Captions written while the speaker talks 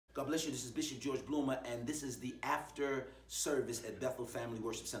God bless you. This is Bishop George Bloomer, and this is the after service at Bethel Family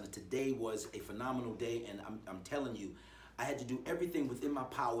Worship Center. Today was a phenomenal day, and I'm telling you, I had to do everything within my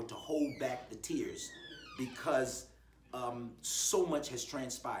power to hold back the tears because so much has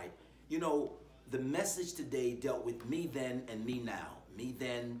transpired. You know, the message today dealt with me then and me now. Me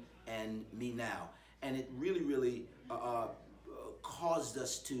then and me now. And it really caused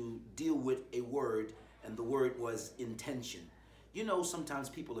us to deal with a word, and the word was intention. You know, sometimes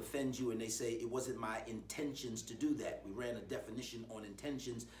people offend you and they say, it wasn't my intentions to do that. We ran a definition on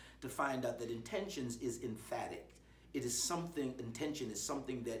intentions to find out that intentions is emphatic. It is something, intention is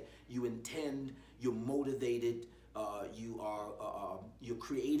something that you intend, you're motivated, you're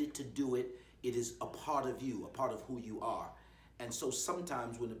created to do it. It is a part of you, a part of who you are. And so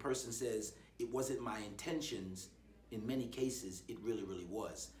sometimes when a person says, it wasn't my intentions, in many cases, it really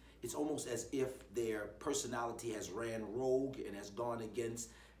was. It's almost as if their personality has ran rogue and has gone against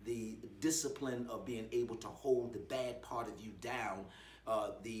the discipline of being able to hold the bad part of you down.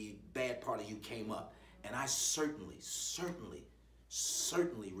 The bad part of you came up. And I certainly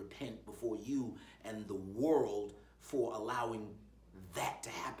repent before you and the world for allowing that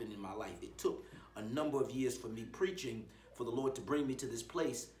to happen in my life. It took a number of years for me preaching for the Lord to bring me to this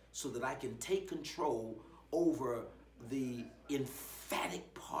place so that I can take control over the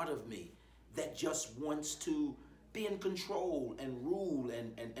emphatic part of me that just wants to be in control and rule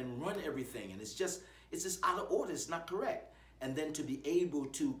and run everything. And it's just out of order. It's not correct. And then to be able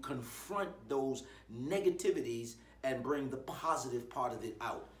to confront those negativities and bring the positive part of it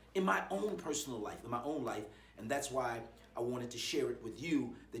out in my own personal life, in my own life. And that's why I wanted to share it with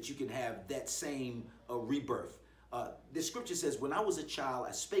you, that you can have that same rebirth. The scripture says, when I was a child,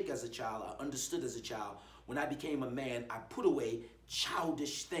 I spake as a child, I understood as a child. When I became a man, I put away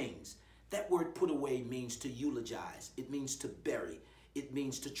childish things. That word put away means to eulogize. It means to bury. It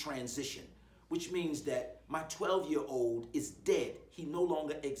means to transition, which means that my 12-year-old is dead. He no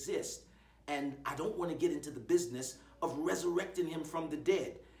longer exists. And I don't want to get into the business of resurrecting him from the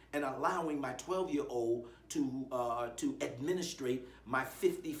dead and allowing my 12-year-old to administrate my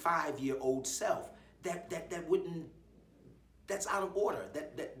 55-year-old self. That wouldn't, that's out of order.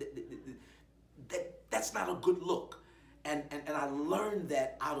 That's not a good look. And I learned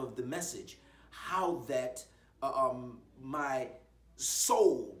that out of the message, how that my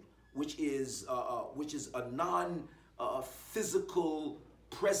soul, which is a non-physical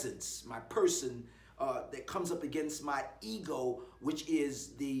presence, my person, that comes up against my ego, which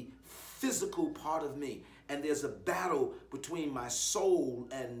is the physical part of me. And there's a battle between my soul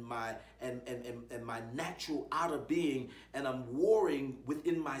and my natural outer being, and I'm warring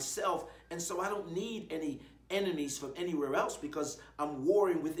within myself. And so I don't need any enemies from anywhere else because I'm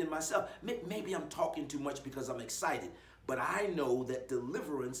warring within myself. Maybe I'm talking too much because I'm excited, but I know that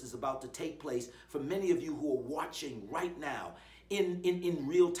deliverance is about to take place for many of you who are watching right now in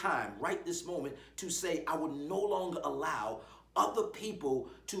real time, right this moment, to say, I will no longer allow other people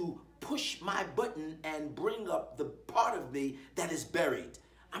to push my button and bring up the part of me that is buried.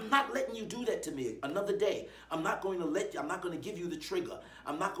 I'm not letting you do that to me another day. I'm not going to give you the trigger.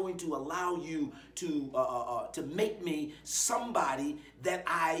 I'm not going to allow you to make me somebody that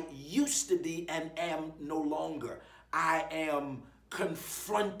I used to be and am no longer. I am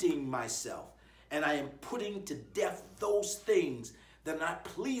confronting myself, and I am putting to death those things that are not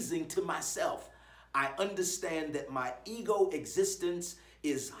pleasing to myself. I understand that my ego existence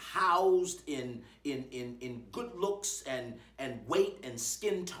is housed in good looks and weight and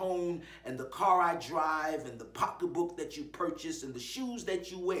skin tone and the car I drive and the pocketbook that you purchase and the shoes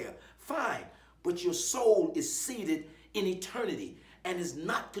that you wear. Fine, but your soul is seated in eternity and is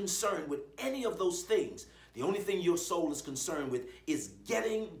not concerned with any of those things. The only thing your soul is concerned with is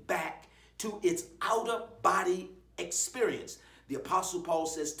getting back to its outer body experience. The Apostle Paul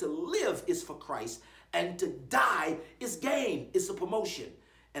says to live is for Christ and to die is gain, is a promotion.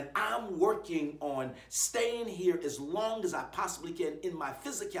 And I'm working on staying here as long as I possibly can in my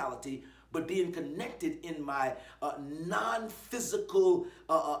physicality, but being connected in my non-physical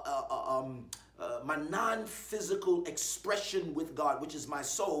expression with God, which is my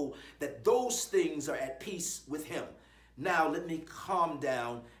soul, that those things are at peace with him. Now, let me calm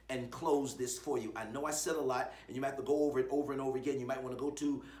down and close this for you. I know I said a lot, and you might have to go over it over and over again. You might want to go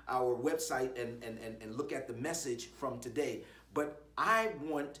to our website and look at the message from today. But I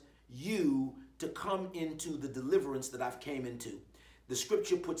want you to come into the deliverance that I've came into. The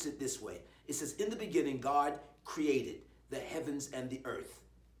scripture puts it this way. It says, in the beginning, God created the heavens and the earth,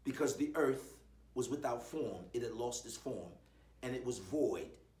 because the earth was without form. It had lost its form, and it was void.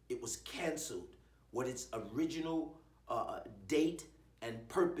 It was canceled. What its original date and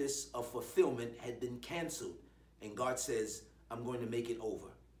purpose of fulfillment had been canceled. And God says, I'm going to make it over.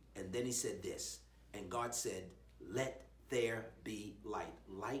 And then he said this, and God said, let there be light.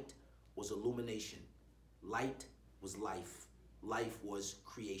 Light was illumination. Light was life. Life was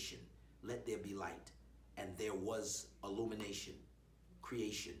creation. Let there be light. And there was illumination,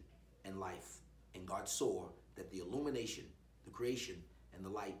 creation, and life. And God saw that the illumination, the creation, and the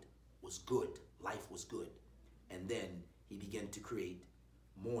light was good. Life was good. And then he began to create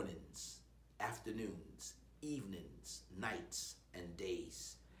mornings, afternoons, evenings, nights, and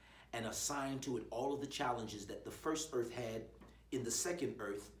days, and assigned to it all of the challenges that the first earth had. In the second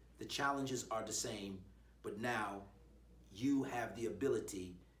earth, the challenges are the same, but now you have the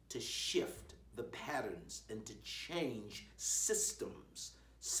ability to shift the patterns and to change systems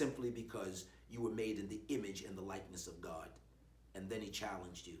simply because you were made in the image and the likeness of God. And then he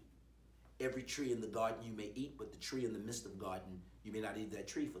challenged you. Every tree in the garden you may eat, but the tree in the midst of the garden, you may not eat that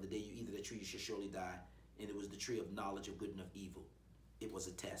tree, for the day you eat of that tree, you shall surely die. And it was the tree of knowledge of good and of evil. It was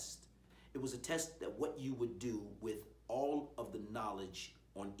a test. It was a test that what you would do with all of the knowledge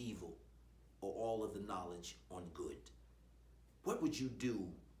on evil or all of the knowledge on good. What would you do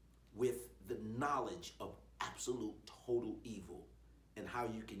with the knowledge of absolute total evil and how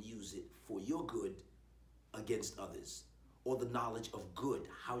you can use it for your good against others? Or the knowledge of good,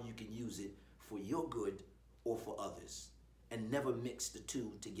 how you can use it for your good or for others, and never mix the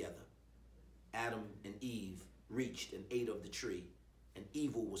two together. Adam and Eve reached and ate of the tree, and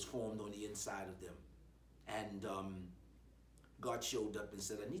evil was formed on the inside of them. And God showed up and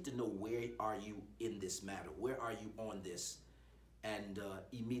said, I need to know, where are you in this matter? Where are you on this? And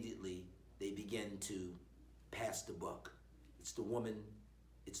immediately they began to pass the buck. It's the woman,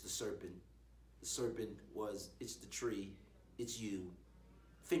 it's the serpent. The serpent was, it's the tree, it's you,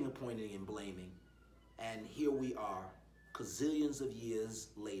 finger pointing and blaming. And here we are, gazillions of years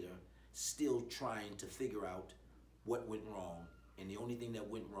later, still trying to figure out what went wrong. And the only thing that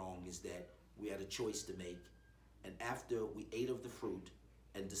went wrong is that we had a choice to make. And after we ate of the fruit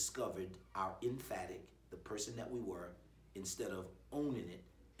and discovered our emphatic, the person that we were, instead of owning it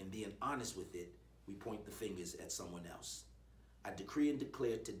and being honest with it, we point the fingers at someone else. I decree and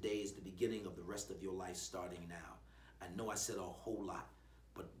declare today is the beginning of the rest of your life starting now. I know I said a whole lot,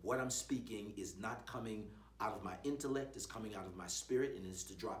 but what I'm speaking is not coming out of my intellect, it's coming out of my spirit, and it's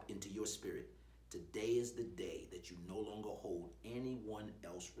to drop into your spirit. Today is the day that you no longer hold anyone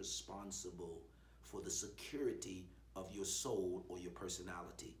else responsible for the security of your soul or your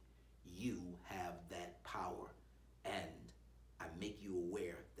personality. You have that power, and I make you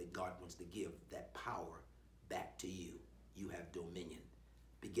aware that God wants to give that power back to you. You have dominion.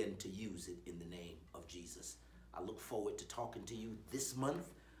 Begin to use it in the name of Jesus. I look forward to talking to you this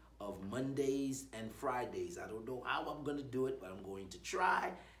month of Mondays and Fridays. I don't know how I'm going to do it, but I'm going to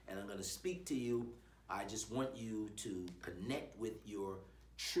try, and I'm going to speak to you. I just want you to connect with your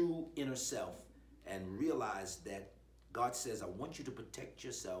true inner self and realize that God says, I want you to protect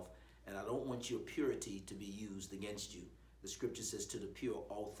yourself, and I don't want your purity to be used against you. The scripture says, to the pure,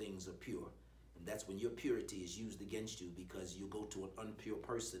 all things are pure. And that's when your purity is used against you, because you go to an unpure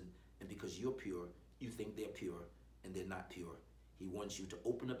person, and because you're pure, you think they're pure, and they're not pure. He wants you to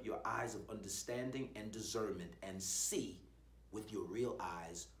open up your eyes of understanding and discernment and see with your real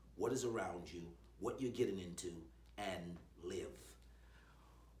eyes what is around you, what you're getting into, and live.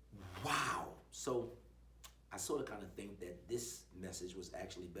 Wow. So I sort of kind of think that this message was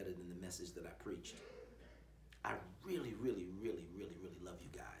actually better than the message that I preached. I really, really, really, really, really love you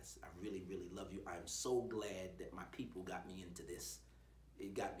guys. I really, really love you. I'm so glad that my people got me into this.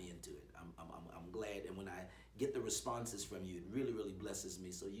 It got me into it. I'm glad, and when I get the responses from you, it really, really blesses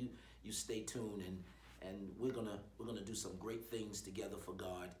me. So you stay tuned, and we're gonna do some great things together for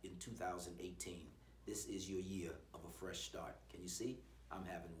God in 2018. This is your year of a fresh start. Can you see? I'm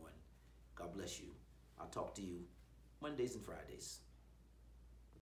having one. God bless you. I'll talk to you Mondays and Fridays.